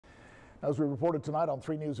As we reported tonight on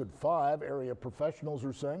 3 News at 5, area professionals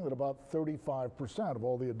are saying that about 35% of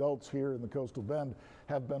all the adults here in the Coastal Bend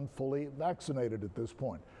have been fully vaccinated at this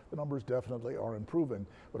point. The numbers definitely are improving,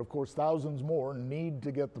 but of course thousands more need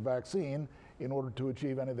to get the vaccine in order to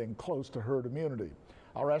achieve anything close to herd immunity.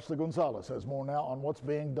 Our Ashley Gonzalez has more now on what's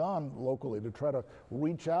being done locally to try to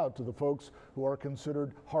reach out to the folks who are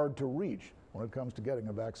considered hard to reach when it comes to getting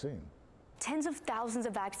a vaccine. Tens of thousands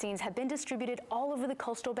of vaccines have been distributed all over the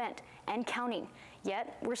Coastal Bend and counting.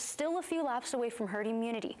 Yet, we're still a few laps away from herd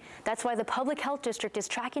immunity. That's why the Public Health District is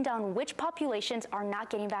tracking down which populations are not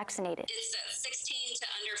getting vaccinated. It's that 16 to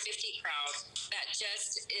under 50 crowd that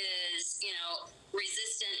just is,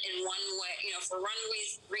 resistant in one way, for one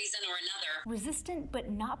reason or another. Resistant, but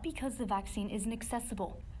not because the vaccine isn't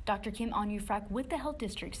accessible. Dr. Kim Onufrak with the Health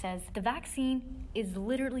District says the vaccine is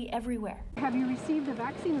literally everywhere. Have you received the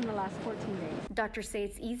vaccine in the last 14 days? Doctors say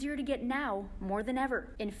it's easier to get now more than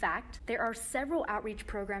ever. In fact, there are several outreach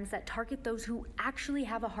programs that target those who actually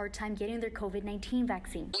have a hard time getting their COVID-19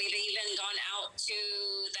 vaccine. We've even gone out to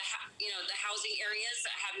the housing areas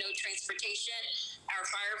that have no transportation. Our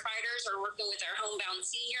firefighters are working with our homebound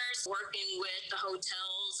seniors, working with the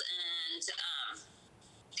hotels and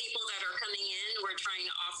people that are coming in. We're trying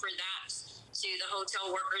to offer that to the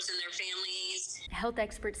hotel workers and their families. Health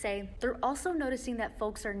experts say they're also noticing that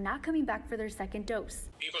folks are not coming back for their second dose.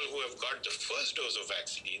 People who have got the first dose of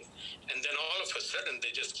vaccine and then all of a sudden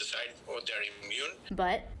they just decide, they're immune.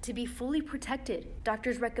 But to be fully protected,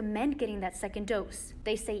 doctors recommend getting that second dose.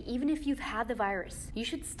 They say even if you've had the virus, you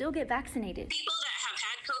should still get vaccinated. People that have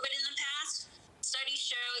had COVID in the past, studies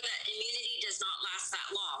show that immunity does not last that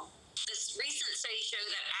long. This recent study showed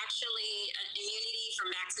that actually immunity from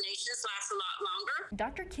vaccinations lasts a lot longer.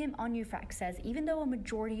 Dr. Kim Onufrak says even though a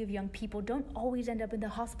majority of young people don't always end up in the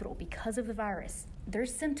hospital because of the virus, their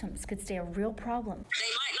symptoms could stay a real problem.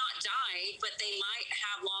 They might not die, but they might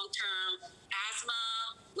have long-term asthma,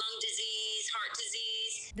 lung disease, heart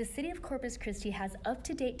disease. The city of Corpus Christi has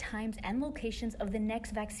up-to-date times and locations of the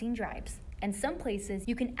next vaccine drives. And some places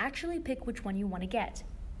you can actually pick which one you want to get.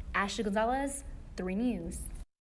 Ashley Gonzalez, 3 News.